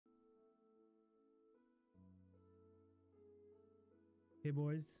Hey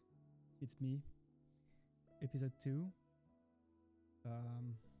boys, it's me, episode 2. I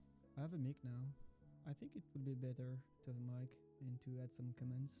have a mic now. I think it would be better to have a mic and to add some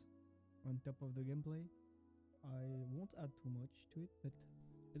comments on top of the gameplay. I won't add too much to it, but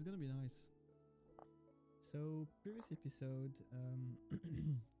it's gonna be nice. So, previous episode,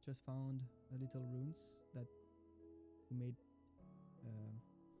 just found a little runes that we made a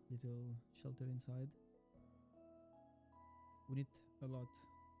little shelter inside. We need a lot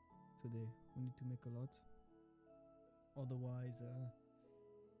today. We need to make a lot. Otherwise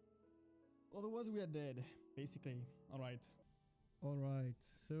we are dead, basically. Alright,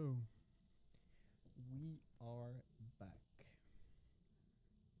 so we are back.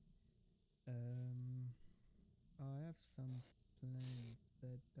 I have some plans,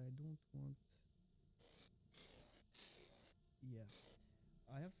 but I don't want... Yeah,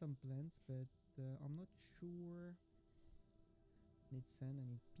 I have some plans, but I'm not sure. I need sand, I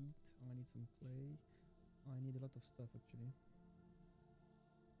need peat, I need some clay. I need a lot of stuff actually.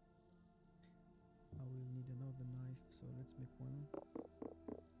 I will need another knife, so let's make one.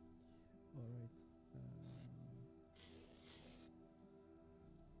 Alright.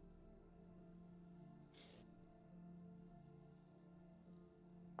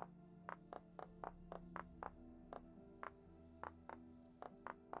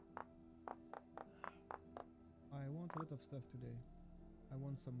 I want a lot of stuff today. I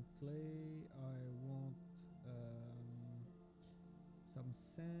want some clay, I want some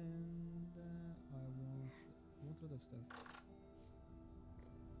sand, I want a lot of stuff.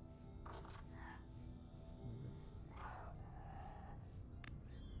 Oh my God.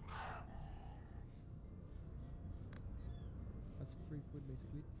 That's free food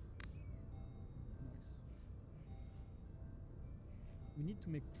basically. Nice. We need to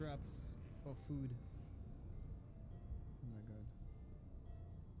make traps for food. Oh my God.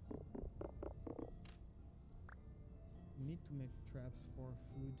 We need to make traps for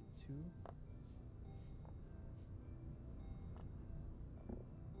food too.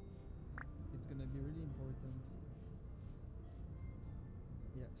 It's gonna be really important.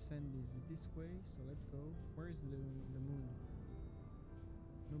 Yeah, sand is this way, so let's go. Where is the moon?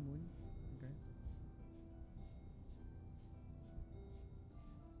 No moon? Okay.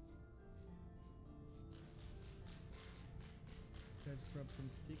 Let's grab some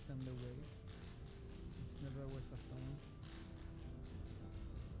sticks on the way. It's never a waste of time.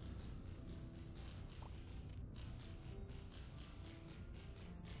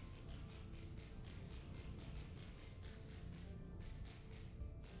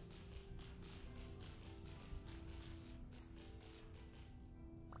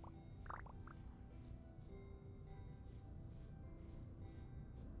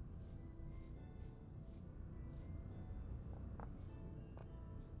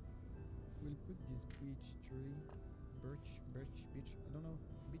 We'll put this beech tree, birch, beech, I don't know,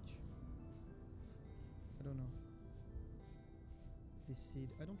 beech, I don't know. This seed,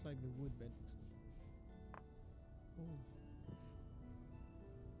 I don't like the wood, but oh,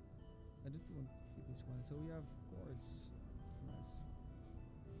 I don't want to keep this one. So we have cords, nice.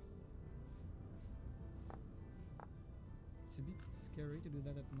 It's a bit scary to do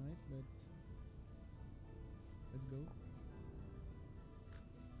that at night, but let's go.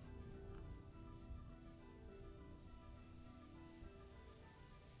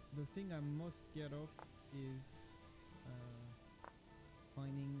 The thing I'm most scared of is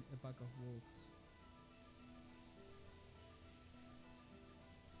finding a pack of wolves.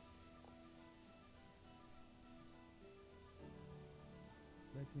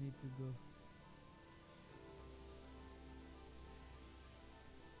 But we need to go.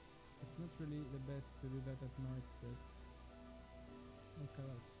 It's not really the best to do that at night, but okay,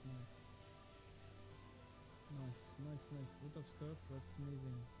 that's nice. Nice. Lot of stuff, that's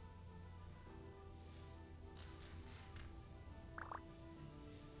amazing.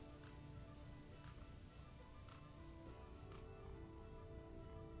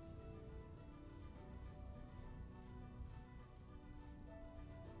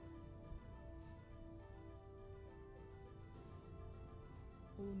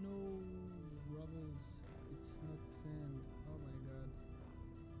 Oh no, rubbles. It's not sand. Oh my God.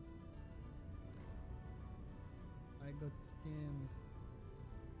 I got scammed.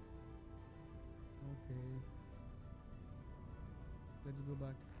 Okay. Let's go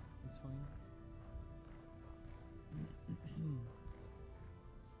back. It's fine.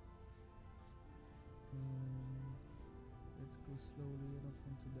 Let's go slowly. I don't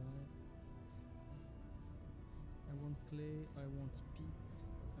want to die. I want clay. I want peat.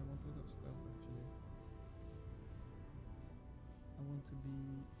 I want a lot of stuff actually. I want want to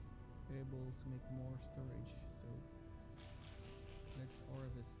be able to make more storage, so let's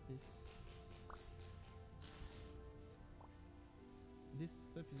harvest this. This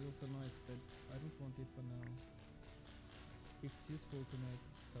stuff is also nice, but I don't want it for now. It's useful to make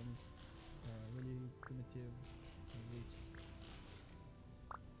some really primitive roofs.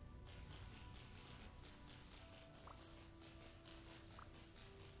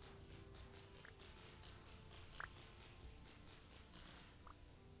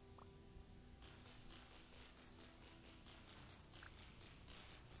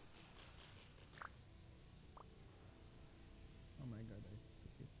 Oh my god, I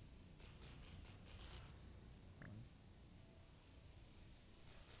took it. Fine.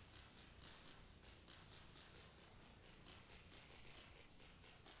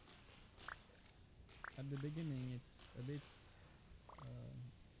 At the beginning it's a bit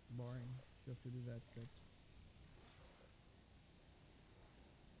boring to have to do that, but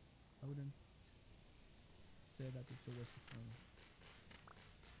I wouldn't say that it's a waste of time.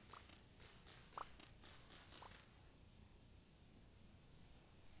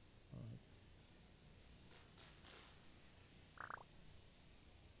 Alright.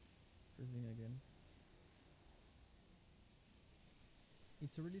 Freezing again.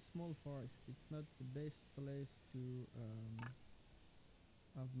 It's a really small forest. It's not the best place to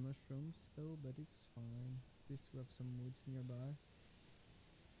have mushrooms though, but it's fine. At least we have some woods nearby.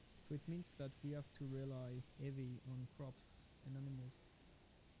 So it means that we have to rely heavy on crops and animals.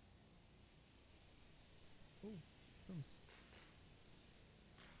 Oh, drums.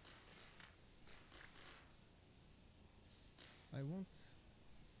 I won't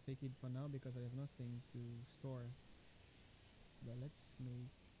take it for now because I have nothing to store. But let's make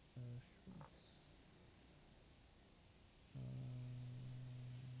shrooms.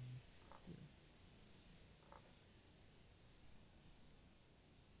 Here.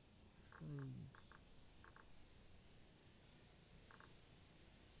 Shrooms.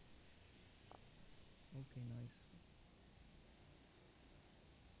 Okay, nice.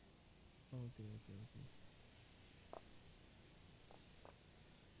 Okay.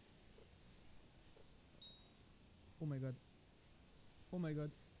 Oh my god. Oh my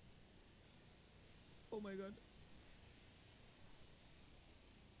god. Oh my god.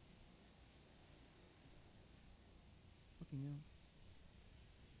 Fucking hell.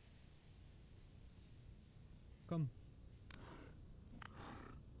 Come.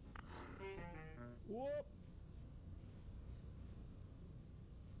 Whoop.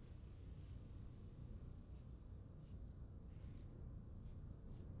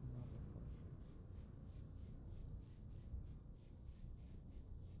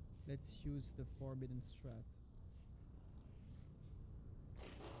 Let's use the forbidden strat.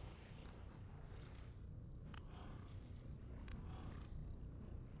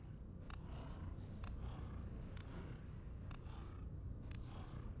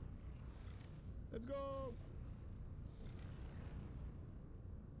 Let's go!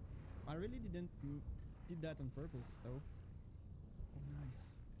 I really didn't did that on purpose though. Oh, nice.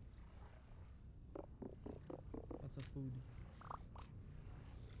 Lots of food.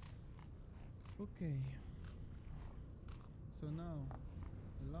 Okay. So now,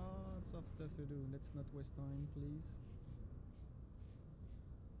 lots of stuff to do. Let's not waste time, please.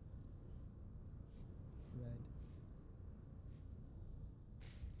 Red.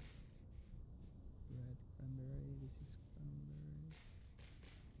 Red cranberry. This is cranberry.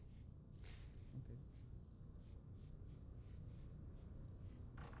 Okay.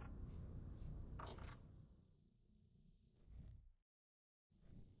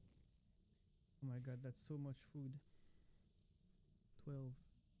 Oh my god, that's so much food. 12.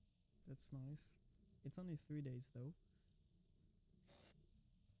 That's nice. It's only 3 days though.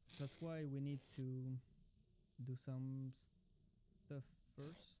 That's why we need to do some stuff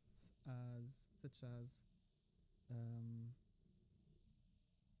first, such as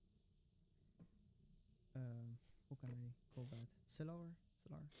what can I call that? Cellar?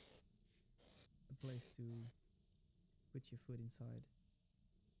 A place to put your food inside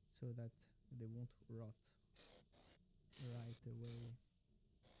so that they won't rot right away.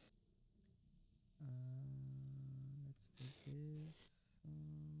 Let's take this.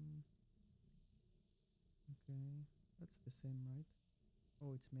 Okay, that's the same, right?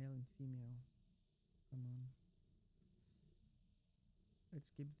 Oh, it's male and female. Come on. Let's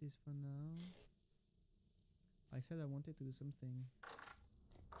skip this for now. I said I wanted to do something.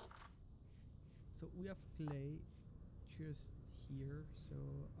 So we have clay just here, so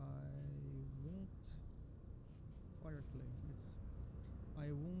I won't fire clay. I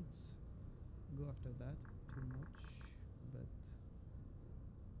won't go after that too much, but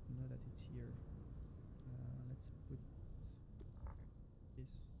know that it's here. Let's put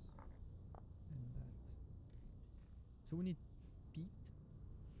this and that. So we need peat.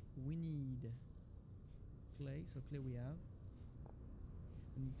 We need clay. So clay we have.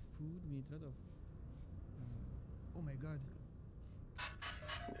 We need food. We need a lot of. Oh my god!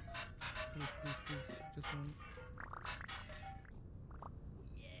 Please, please, please, just one. Oh,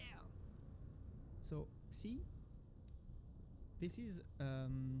 yeah. So see, this is a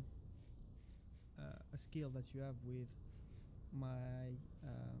skill that you have with my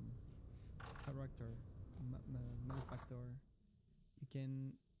character, malefactor. You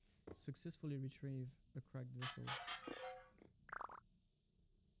can successfully retrieve a cracked vessel.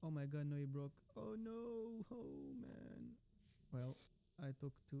 Oh my god, no, he broke. Oh no, oh man. Well, I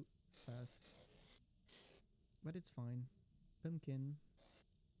took too fast. But it's fine. Pumpkin.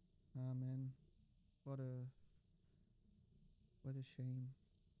 Ah man. What a shame.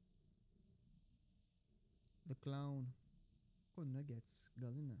 The clown. Oh, nuggets.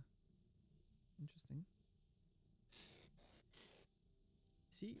 Galena. Interesting.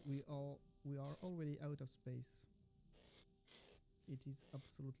 See, we are already out of space. It is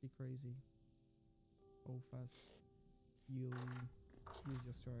absolutely crazy how fast you use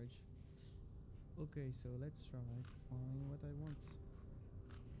your storage. Okay, so let's try to find what I want.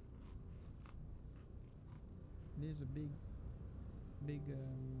 There's a big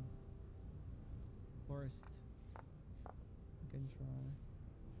forest. I can try.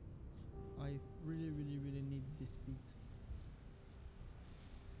 I really need this peat.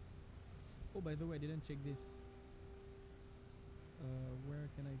 Oh, by the way, I didn't check this. Where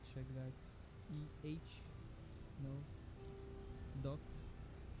can I check that? EH? No. Dot.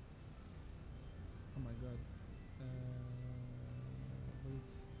 Oh my god.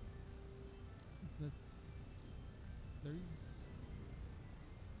 Wait. It's not. There is.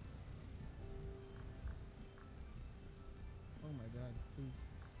 Oh my god, please.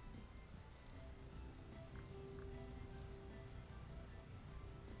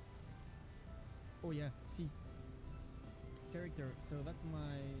 Oh yeah, see. Character, so that's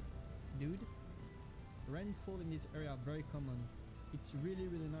my dude. Rainfall in this area are very common. It's really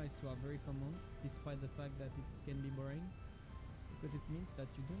nice to have very common, despite the fact that it can be boring, because it means that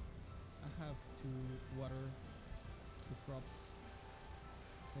you don't have to water the crops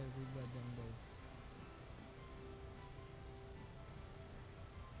every goddamn day.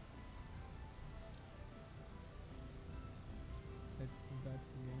 Let's do that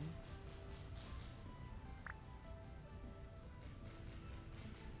again.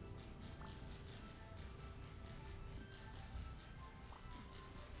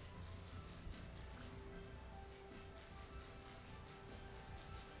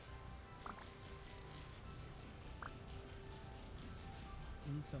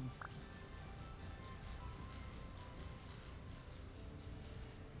 We need some.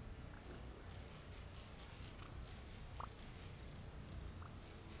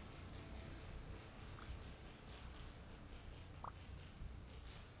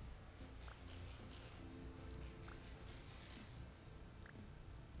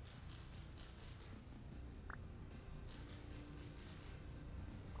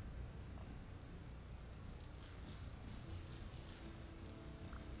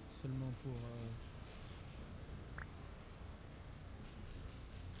 Seulement pour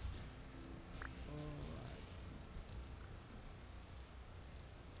Alright.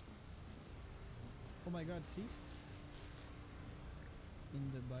 Oh my god, see?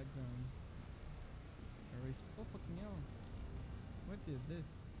 In the background. A rift. Oh fucking hell. What is this?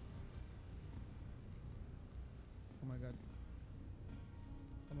 Oh my god.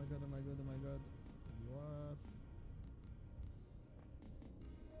 Oh my god, oh my god, oh my god. What?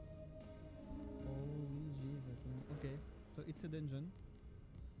 Holy Jesus, man. Okay, so it's a dungeon.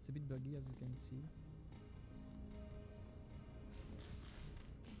 It's a bit buggy, as you can see.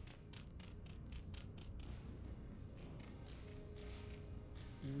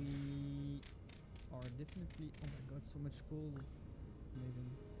 We are definitely... Oh my god, so much coal.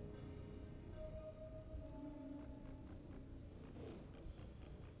 Amazing.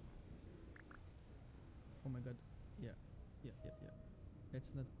 Oh my god. Yeah.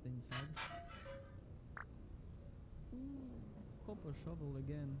 Let's not stay inside. Ooh, copper shovel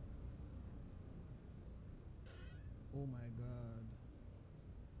again. Oh my god.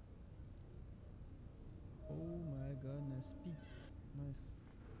 Oh my goodness. Peat. Nice.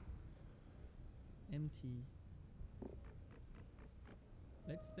 Empty.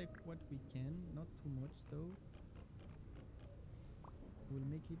 Let's take what we can. Not too much though. We'll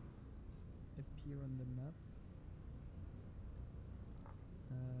make it appear on the map.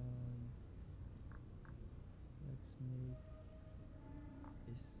 Let's make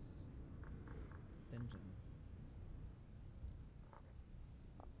this dungeon.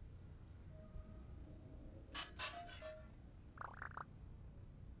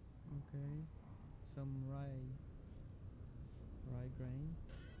 Okay, some rye grain.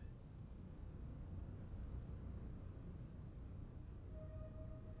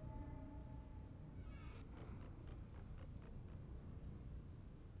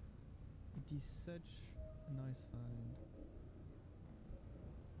 It is such a nice find.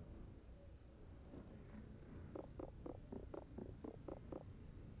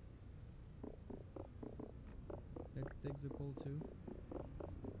 Let's take the coal too.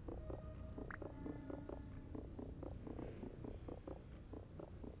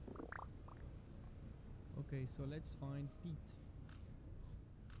 Okay, so let's find peat.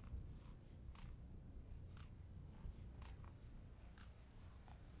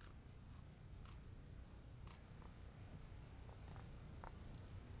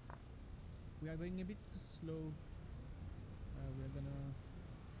 We are going a bit too slow. We're gonna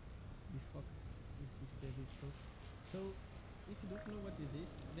be fucked if we stay this slow. So, if you don't know what it is,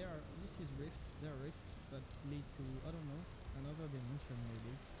 this is rift. There are rifts that lead to, I don't know, another dimension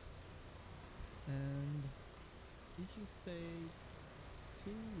maybe. And if you stay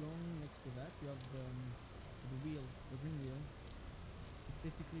too long next to that, you have the wheel, the green wheel. It's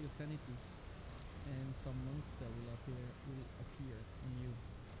basically a sanity, and some monster will appear in you.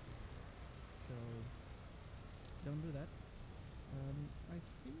 So don't do that. I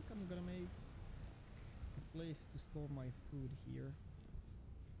think I'm gonna make a place to store my food here.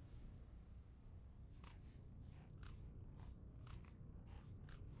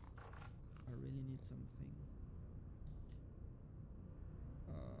 I really need something.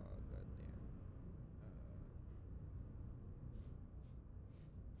 Goddamn.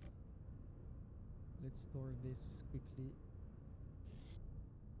 Let's store this quickly.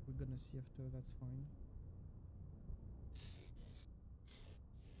 We're gonna see after, that's fine.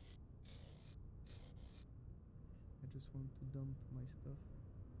 I just want to dump my stuff.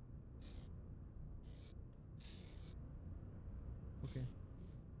 Okay.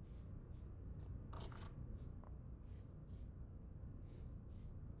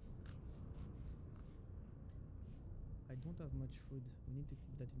 I don't have much food. We need to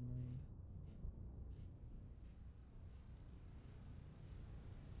keep that in mind.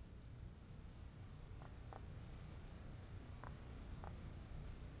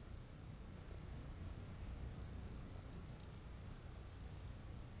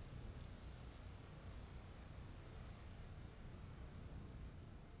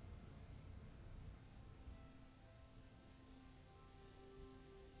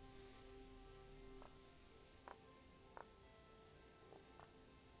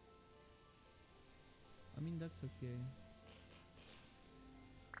 I mean, that's okay.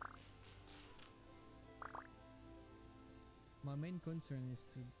 My main concern is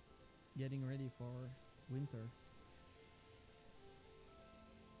to getting ready for winter.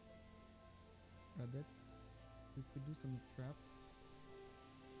 Rabbits. We could do some traps.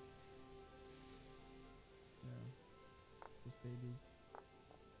 Yeah. Just babies.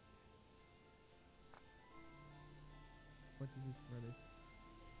 What is it, rabbit?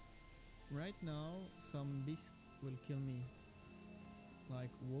 Right now, some beast will kill me.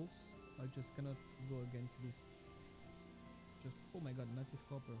 Like wolves. I just cannot go against this. Just, oh my god, native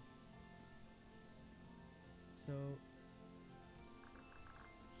copper. So,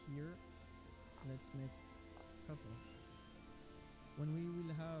 here, let's make copper. When we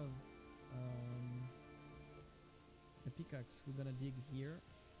will have a pickaxe, we're gonna dig here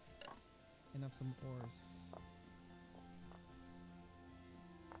and have some ores.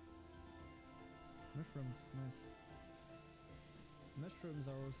 Mushrooms, nice. Mushrooms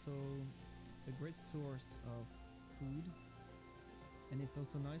are also a great source of food, and it's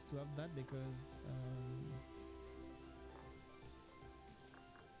also nice to have that because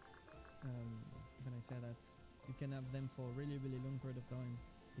when I say that, you can have them for a really long period of time.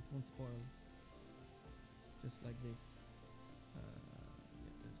 It won't spoil. Just like this. Yeah,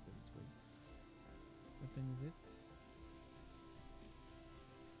 let's go this way. What time is it?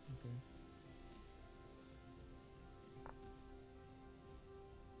 Okay.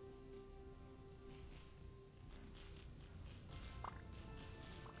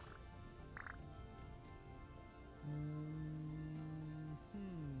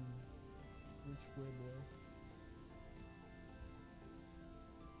 Which way, boy?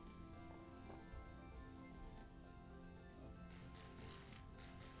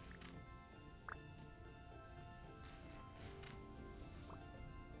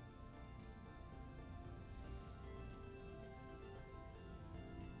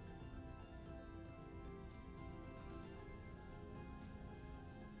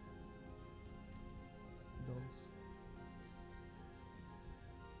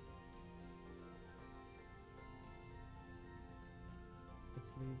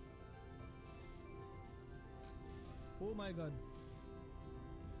 leave. Oh my god.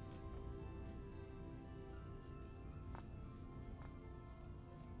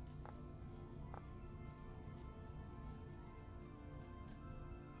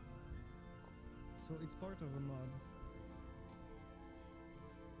 So it's part of a mod.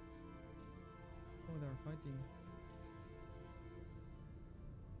 Oh, they're fighting.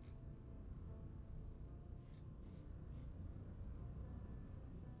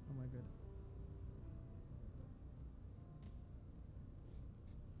 Oh my god.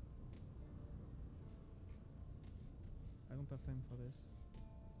 I don't have time for this.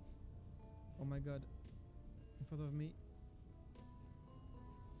 Oh my god. In front of me.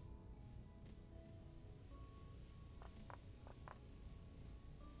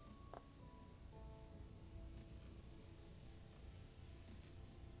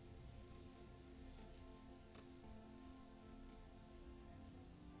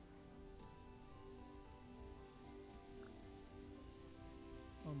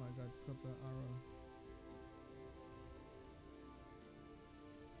 Oh my god, copper arrow.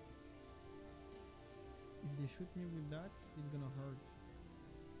 If they shoot me with that, it's gonna hurt.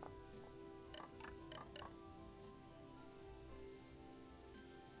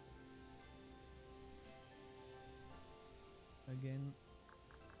 Again.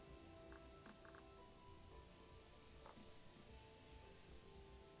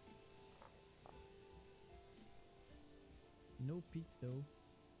 No pits though.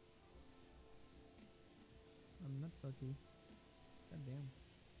 I'm not lucky. God damn.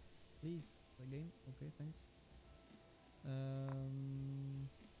 Please, the game. Okay, thanks.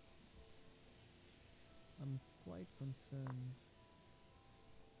 I'm quite concerned.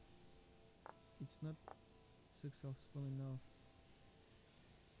 It's not successful enough.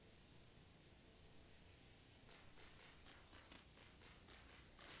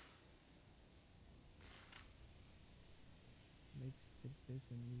 Let's take this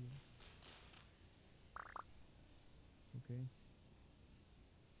and leave. Okay.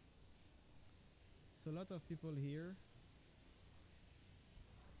 So a lot of people here.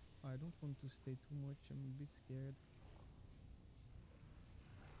 I don't want to stay too much, I'm a bit scared.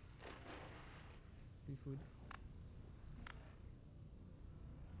 Free food.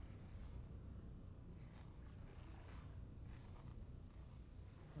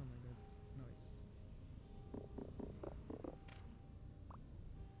 Oh my god, nice.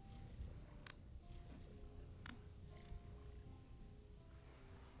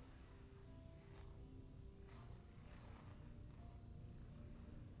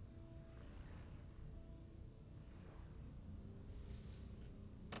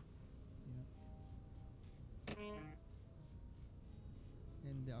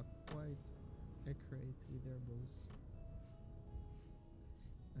 And they are quite accurate with their bows,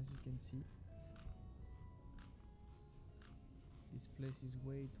 as you can see. This place is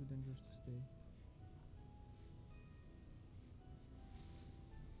way too dangerous to stay.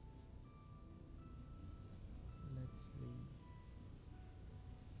 Let's leave.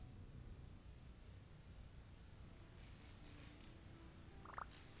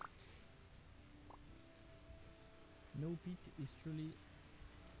 No pit is truly,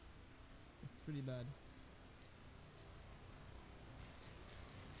 it's truly bad.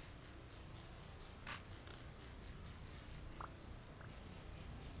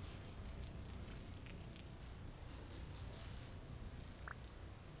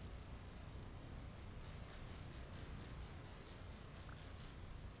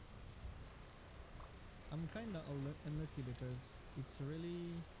 I'm kinda unlucky because it's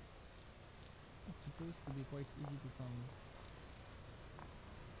really, it's supposed to be quite easy to find.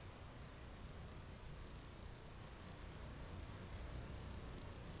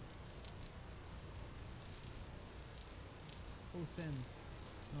 Oh, sand.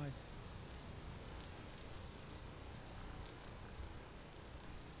 Nice.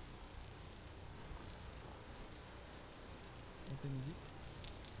 What time is it?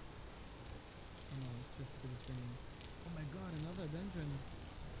 Oh no, it's just because it's raining. Oh my god, another dungeon.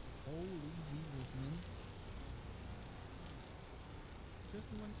 Holy Jesus, man. Just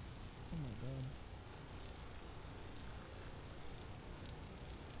one. Oh my god.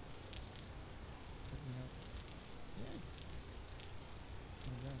 Check me out. Yeah, it's.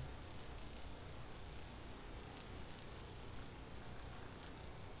 Oh my god.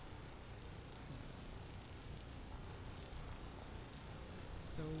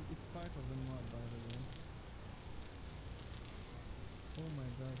 So it's part of the mod, by the way. Oh my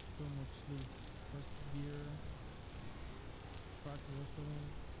god, so much loot. First gear, cracked vessel,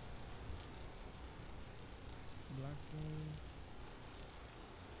 black hole.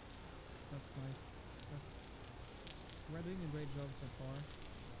 That's nice. That's we're doing a great job so far.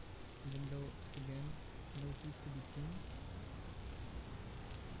 Even though again, no teeth to be seen.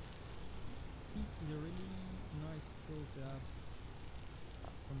 Peat is a really nice skill to have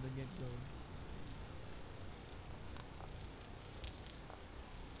from the get-go.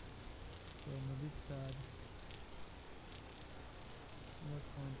 So I'm a bit sad to not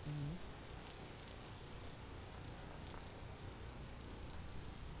find any.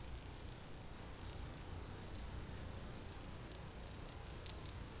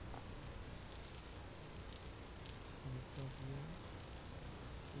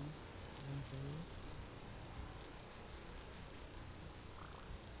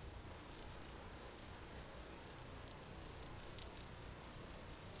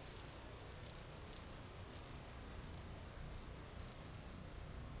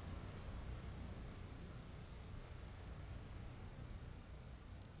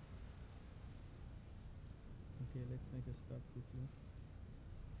 Okay, let's make a stop quickly.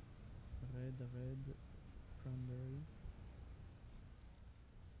 Red, cranberry.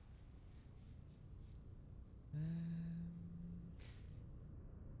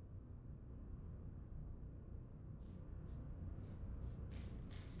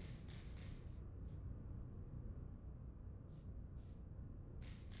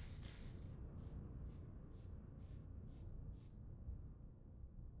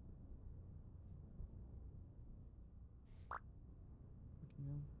 Fucking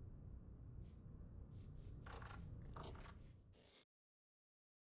hell.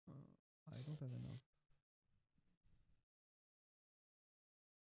 I don't have enough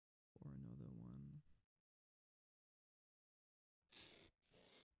for another one.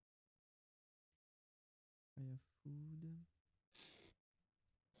 I have food.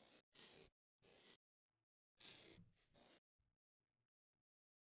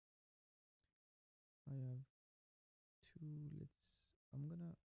 I have two. I'm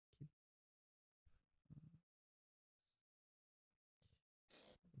gonna keep.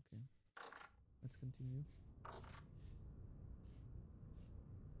 Okay, let's continue.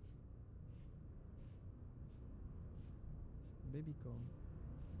 Baby corn.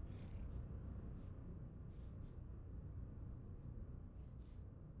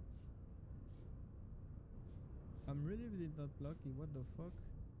 I'm really not lucky. What the fuck?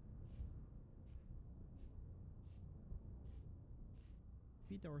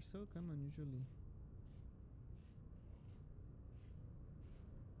 Peat are so common usually.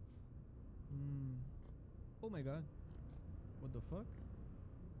 Oh my god. What the fuck?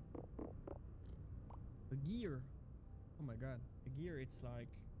 A gear. Oh my god. A gear, it's like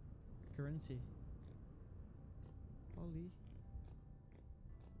currency. Holy.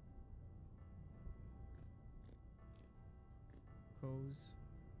 Cows.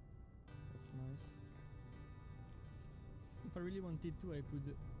 That's nice. If I really wanted to, I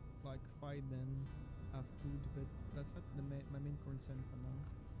could like fight them, have food, but that's not my main concern for now.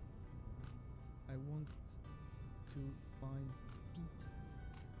 I want to find peat.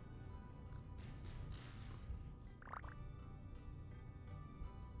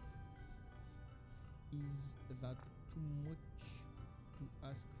 Is that too much to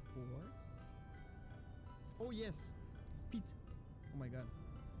ask for? Oh yes! Peat! Oh my god.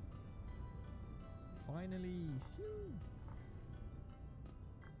 Finally! Phew.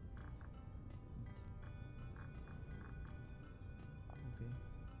 Okay.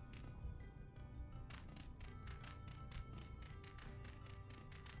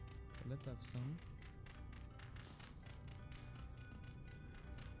 So let's have some.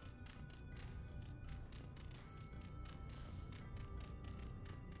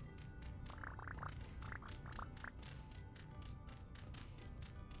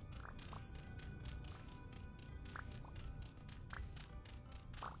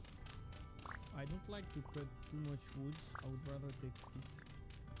 I don't like to cut too much wood. I would rather take peat.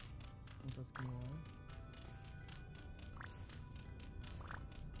 Don't ask me why.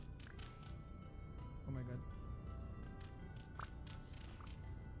 Oh my god.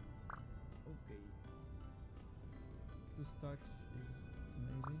 Okay. 2 stacks is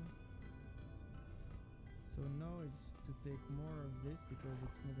amazing. So now it's to take more of this because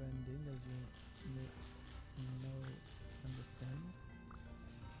it's never ending, as you know, understand.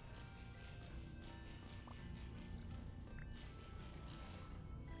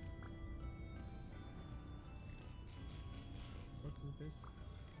 What is this?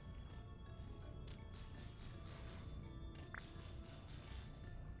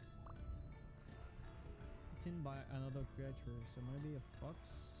 Eaten by another creature, so maybe a fox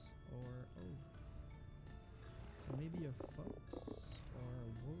or oh. So maybe a fox or a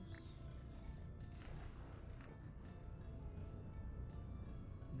wolf.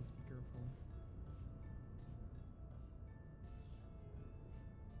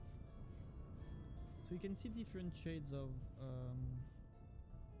 So you can see different shades of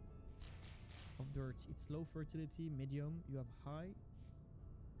dirt. It's low fertility, medium, you have high,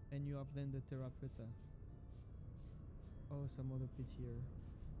 and you have then the terra preta. Oh, some other pit here.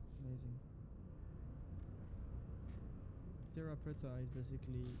 Amazing. Terra preta is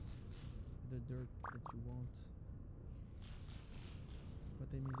basically the dirt that you want. What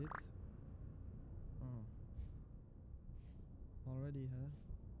time is it? Oh. Already, huh?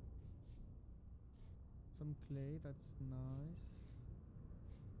 Some clay, that's nice.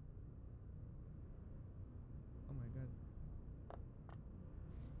 Oh my god.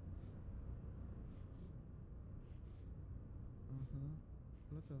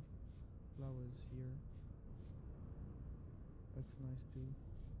 Lots of flowers here. That's nice too.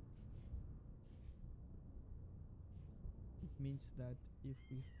 It means that if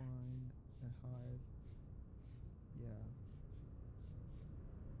we find a hive, yeah.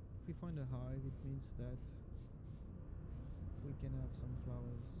 If we find a hive, it means that we can have some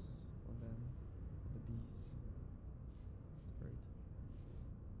flowers for them, for the bees. It's great.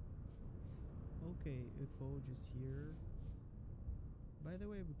 Okay, Echo just here. By the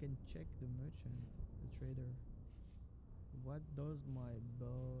way, we can check the merchant, the trader. What does my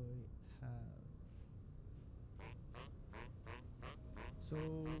boy have? So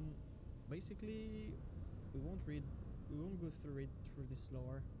basically, we won't go through this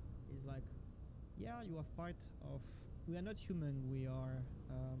lore. It's like, yeah, you are part of. We are not human. We are.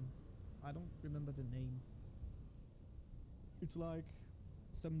 I don't remember the name. It's like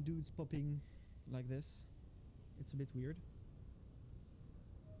some dudes popping like this. It's a bit weird.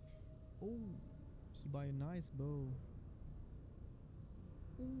 Oh, he buy a nice bow.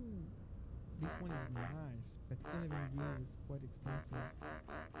 Ooh, this one is nice, but 11 gears is quite expensive.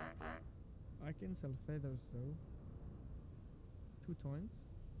 I can sell feathers though. 2 times.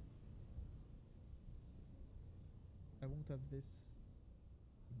 I won't have this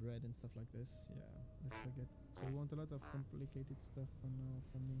bread and stuff like this. Yeah, let's forget. So we want a lot of complicated stuff for now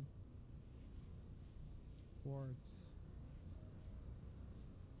from me. Quartz.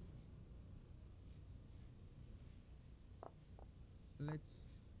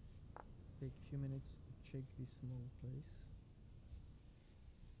 Let's take a few minutes to check this small place.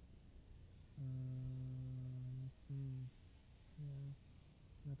 Yeah,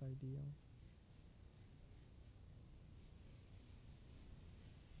 not ideal.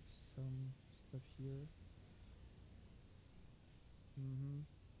 Some stuff here.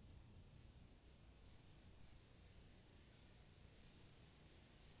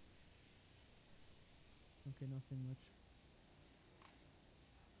 Okay, nothing much.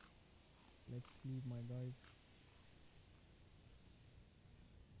 Let's leave my guys.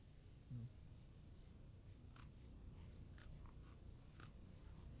 No.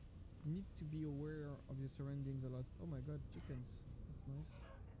 You need to be aware of your surroundings a lot. Oh my god, chickens. That's nice.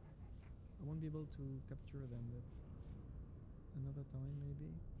 I won't be able to capture them, but another time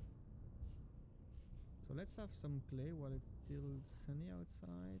maybe. So let's have some clay while it's still sunny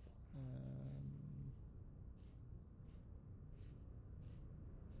outside.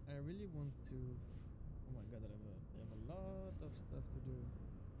 I really want to. Oh my god, I have a lot of stuff to do.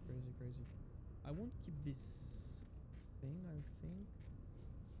 Crazy. I won't keep this thing, I think.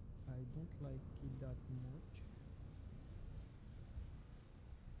 I don't like it that much.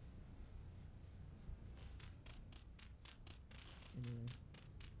 Anyway,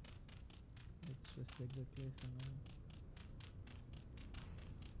 let's just take the clay for now.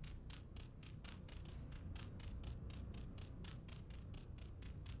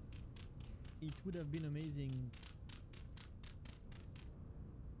 It would have been amazing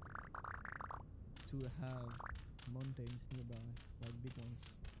to have mountains nearby, like big ones.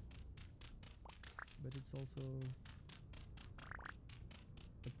 But it's also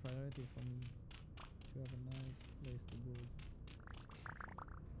a priority for me to have a nice place to build.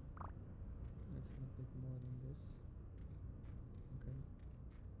 Let's not take more than this. Okay.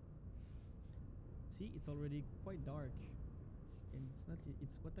 See, it's already quite dark. And it's not,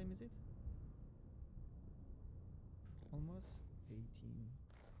 it's, what time is it? Almost 18.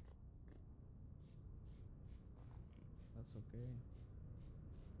 That's okay.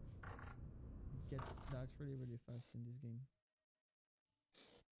 It gets dark really fast in this game.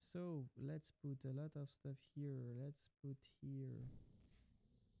 So let's put a lot of stuff here. Let's put here.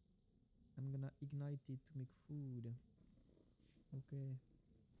 I'm gonna ignite it to make food. Okay.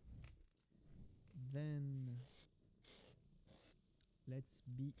 Then let's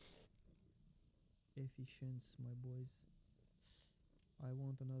be efficient, my boys. I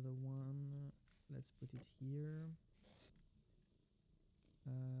want another one. Let's put it here.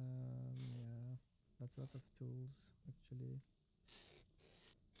 Yeah, That's a lot of tools, actually.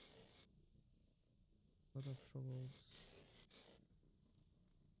 A lot of shovels.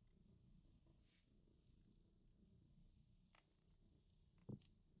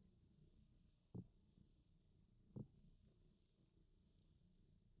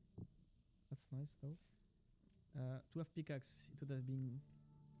 That's nice though. To have pickaxe, it would have been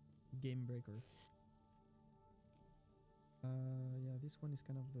game breaker. Yeah, this one is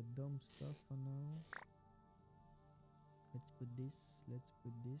kind of the dumb stuff for now. Let's put this. Let's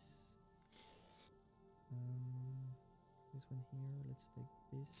put this. This one here. Let's take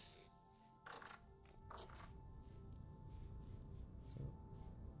this. So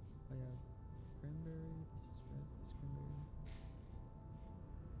I have cranberry. This is red. This cranberry.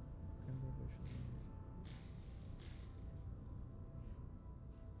 Cranberry bushes.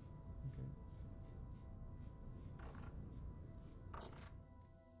 Okay.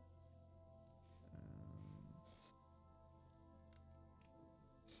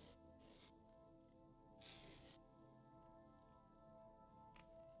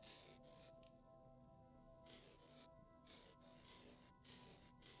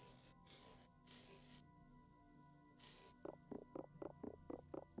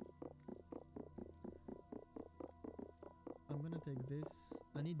 I'm gonna take this.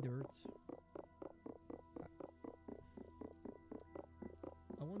 I need dirt.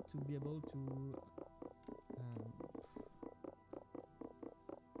 I want to be able to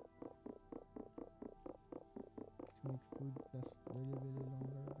make food last really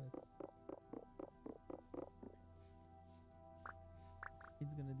longer, but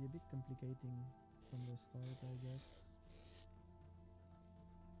it's gonna be a bit complicating from the start, I guess.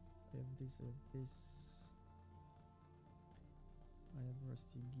 I have this, I have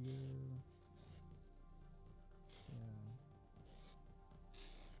rusty gear. Yeah.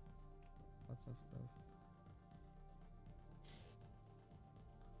 Lots of stuff.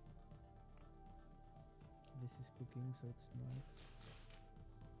 This is cooking, so it's nice.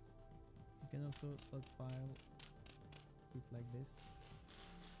 You can also stockpile it like this.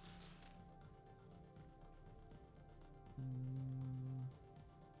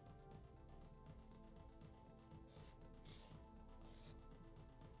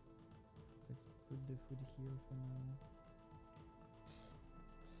 Let's put the food here for now.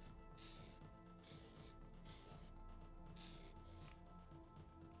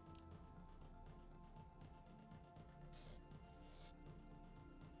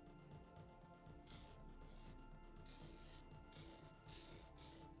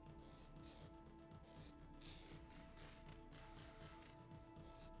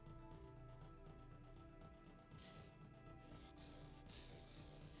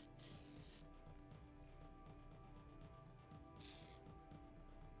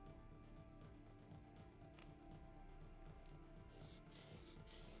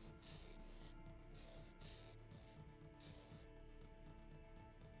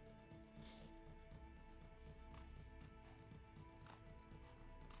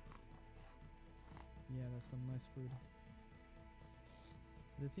 Yeah, that's some nice food.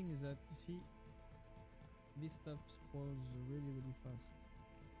 The thing is that, you see, this stuff spoils really fast.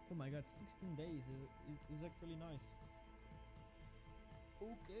 Oh my god, 16 days is actually nice.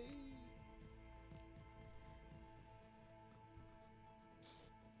 Okay.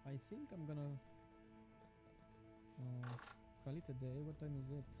 I think I'm gonna call it a day. What time is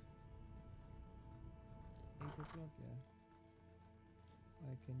it? 8 o'clock, yeah.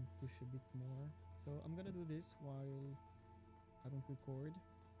 I can push a bit more. So I'm gonna do this while I don't record.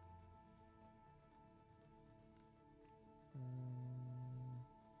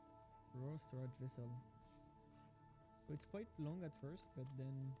 Raw storage vessel. So it's quite long at first, but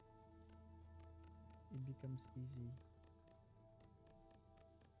then it becomes easy.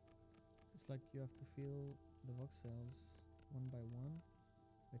 It's like you have to fill the voxels one by one,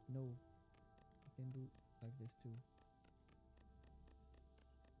 but no, you can do like this too.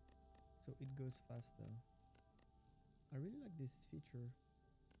 So it goes faster. I really like this feature.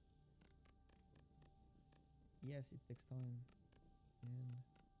 Yes, it takes time, and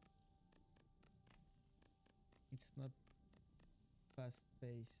it's not fast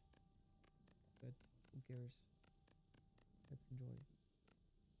paced, but who cares? Let's enjoy.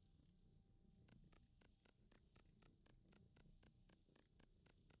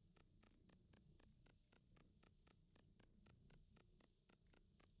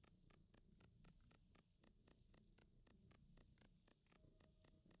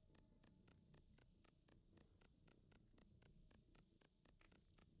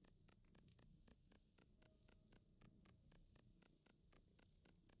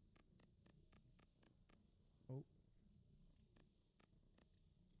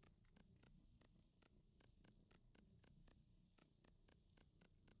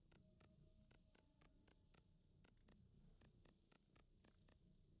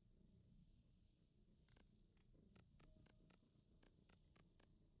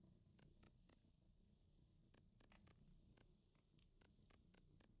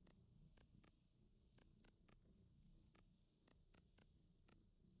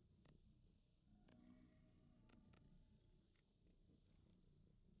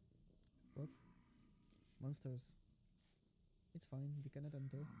 monsters. It's fine, they cannot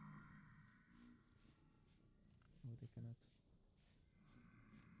enter. Oh, they cannot.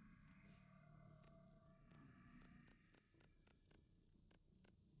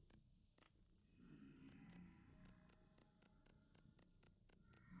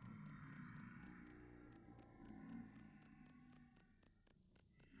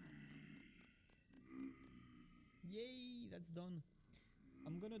 Yay, that's done.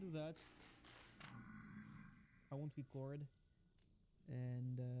 I'm gonna do that. I won't record.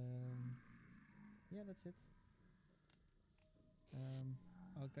 And yeah, that's it.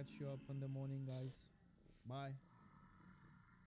 I'll catch you up in the morning, guys. Bye.